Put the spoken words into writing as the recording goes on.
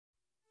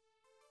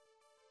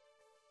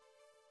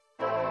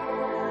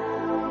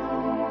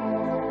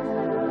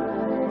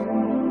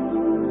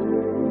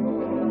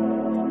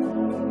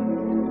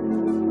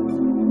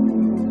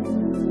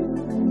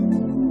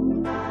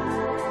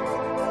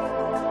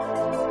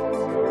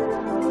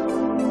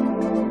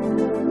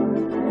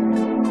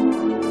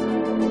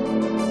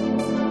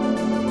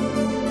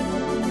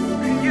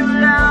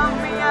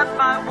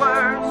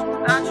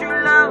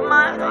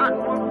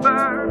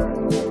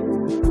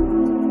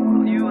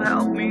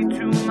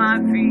my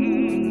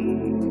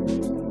feet.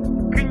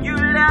 Can you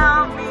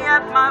love me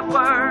at my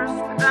worst?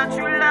 That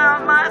you love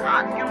my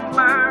heart can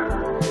burn.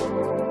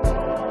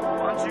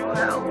 Won't you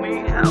help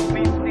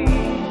me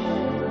please?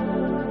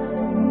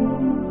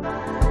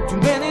 Too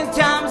many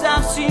times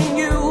I've seen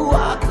you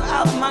walk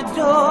out my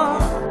door,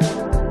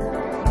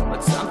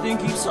 but something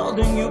keeps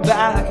holding you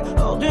back,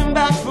 holding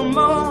back for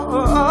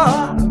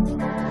more.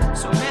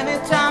 So many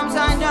times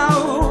I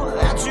know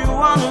that you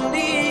wanna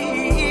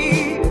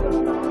leave,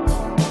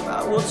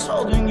 but what's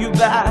holding you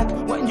back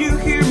when you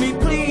hear me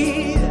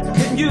plead?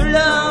 Can you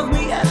love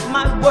me at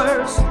my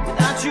worst?